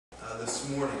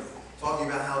this morning, talking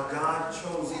about how God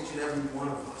chose each and every one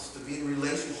of us to be in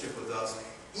relationship with us,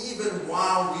 even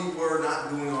while we were not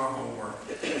doing our homework.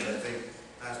 I think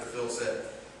Pastor Phil said,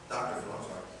 Dr. Phil, I'm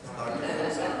sorry. Dr.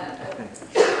 Phil said,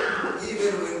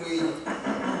 even when we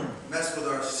mess with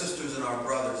our sisters and our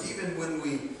brothers, even when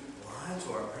we lie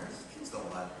to our parents. Kids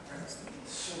don't lie to their parents.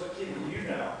 So what kid do you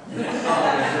know?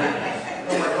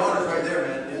 Oh, my daughter's right there,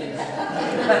 man.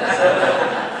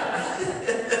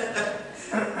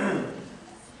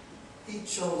 He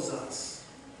chose us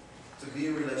to be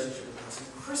in relationship with us. And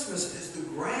Christmas is the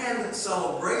grand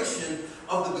celebration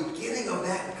of the beginning of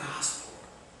that gospel.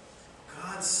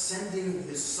 God sending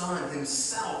His Son,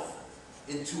 Himself,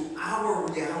 into our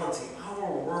reality,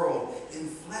 our world, in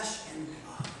flesh and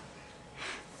blood.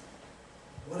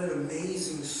 What an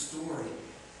amazing story.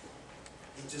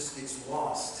 It just gets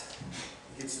lost.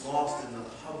 It gets lost in the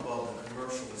hubbub and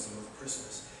commercialism of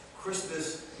Christmas.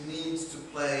 Christmas needs to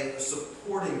play a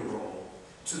supporting role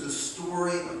to the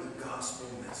story of the gospel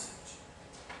message.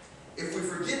 If we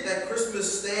forget that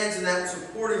Christmas stands in that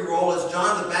supporting role, as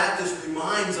John the Baptist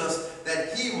reminds us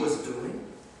that he was doing,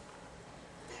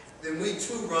 then we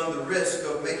too run the risk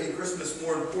of making Christmas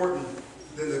more important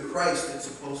than the Christ it's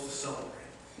supposed to celebrate.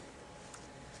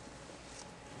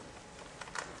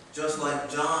 Just like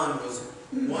John was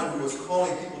one who was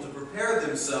calling people to prepare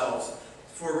themselves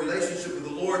for a relationship with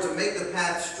the Lord, to make the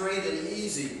path straight and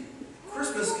easy,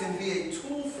 Christmas can be a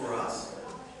tool for us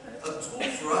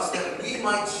that we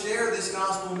might share this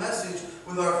gospel message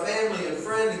with our family and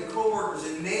friends and co-workers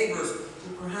and neighbors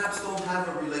who perhaps don't have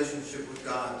a relationship with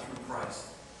God through Christ,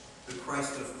 the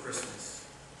Christ of Christmas.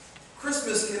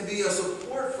 Christmas can be a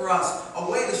support for us, a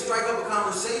way to strike up a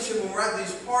conversation when we're at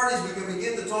these parties. We can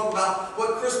begin to talk about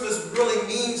what Christmas really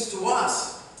means to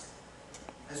us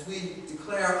as we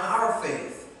declare our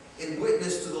faith in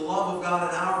witness to the love of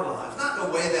God in our lives. Not in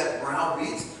a way that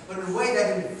browbeats, but in a way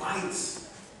that invites.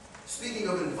 Speaking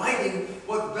of inviting,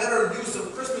 what better use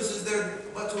of Christmas is there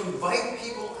but to invite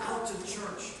people out to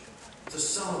church to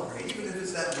celebrate, even if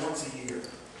it's that once a year.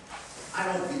 I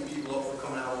don't beat people up for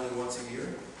coming out only once a year.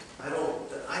 I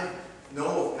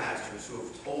know of pastors who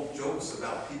have told jokes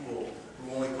about people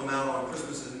who only come out on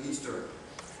Christmas and Easter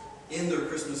in their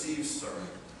Christmas Eve sermon.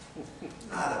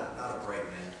 Not a bright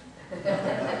man. Not a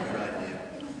good idea.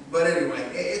 But anyway,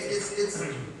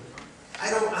 I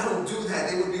don't do that.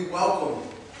 They would be welcome.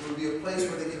 It would be a place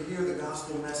where they can hear the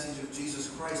gospel message of Jesus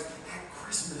Christ at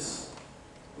Christmas,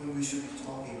 when we should be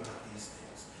talking about these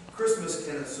things. Christmas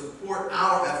can support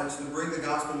our efforts to bring the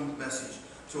gospel message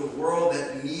to a world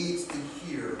that needs to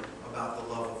hear about the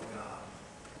love of God.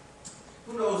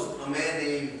 Who knows a man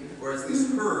named, or at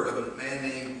least heard of a man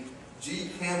named G.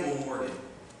 Campbell Morgan?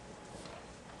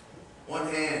 One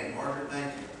hand. Margaret,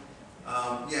 thank you.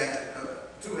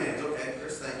 Two hands. Okay,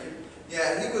 Chris, thank you.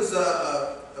 Yeah, he was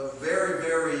a very,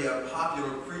 very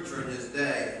popular preacher in his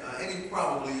day. And he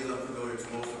probably is unfamiliar to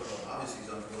most of us. Obviously,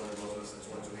 he's unfamiliar to most of us. That's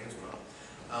why two hands went up.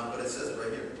 But it says it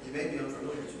right here. He may be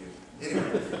unfamiliar to you.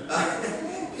 Anyway,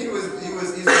 he's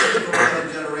from another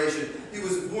generation. He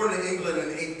was born in England in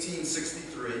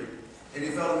 1863, and he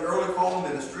felt an early call to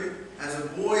ministry. As a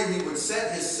boy, he would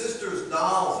set his sister's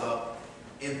dolls up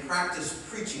and practice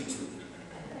preaching to them.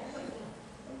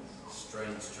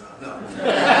 Strange job. No. An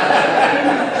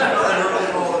early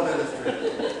call to ministry.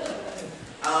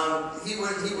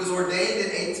 He was ordained in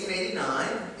 1889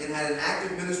 and had an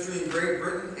active ministry in Great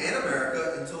Britain and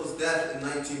America until his death in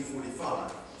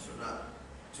 1945.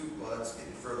 Well, that's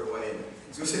getting further away.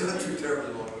 It's going to say not too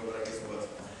terribly long ago, but I guess it was.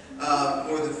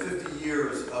 More than 50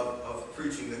 years of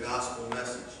preaching the gospel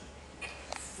message.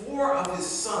 4 of his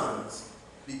sons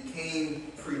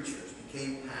became preachers,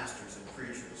 became pastors and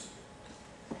preachers.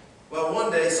 Well, one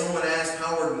day someone asked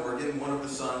Howard Morgan, one of the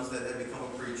sons that had become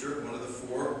a preacher, one of the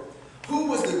 4, who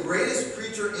was the greatest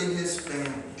preacher in his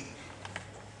family?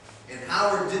 And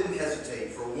Howard didn't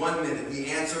hesitate for 1 minute.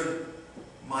 He answered,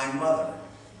 "My mother."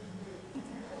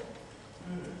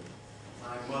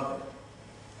 My mother.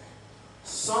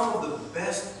 Some of the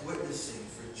best witnessing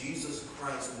for Jesus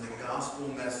Christ and the gospel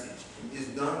message is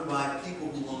done by people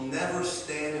who will never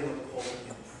stand in a pulpit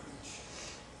and preach.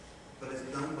 But it's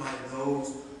done by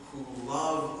those who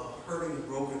love a hurting and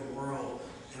broken world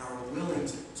and are willing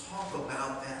to talk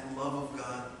about that love of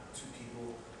God to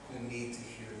people who need to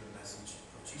hear the message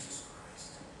of Jesus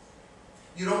Christ.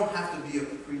 You don't have to be a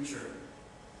preacher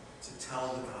to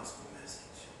tell the gospel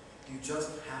message. You just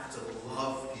have to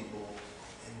love people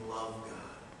and love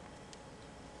God,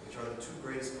 which are the 2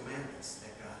 greatest commandments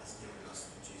that God has given us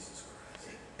through Jesus Christ.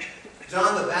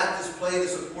 John the Baptist played a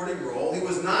supporting role. He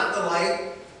was not the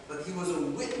light, but he was a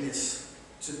witness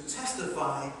to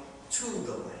testify to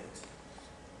the light.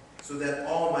 so that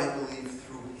all might believe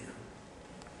through him.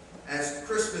 As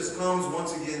Christmas comes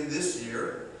once again this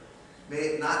year, may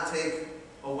it not take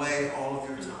away all of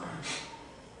your time,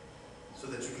 so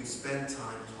that you can spend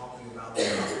time talking about the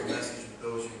gospel message with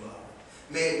those you love.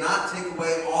 May it not take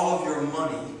away all of your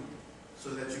money,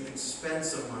 so that you can spend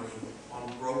some money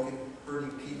on broken,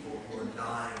 hurting people who are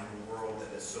dying in a world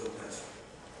that is so desperate.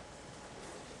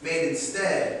 May it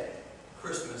instead,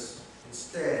 Christmas,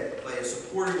 play a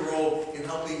supporting role in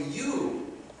helping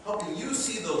you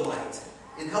see the light,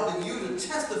 in helping you to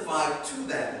testify to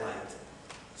that light,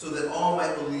 so that all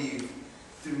might believe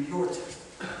through your testimony.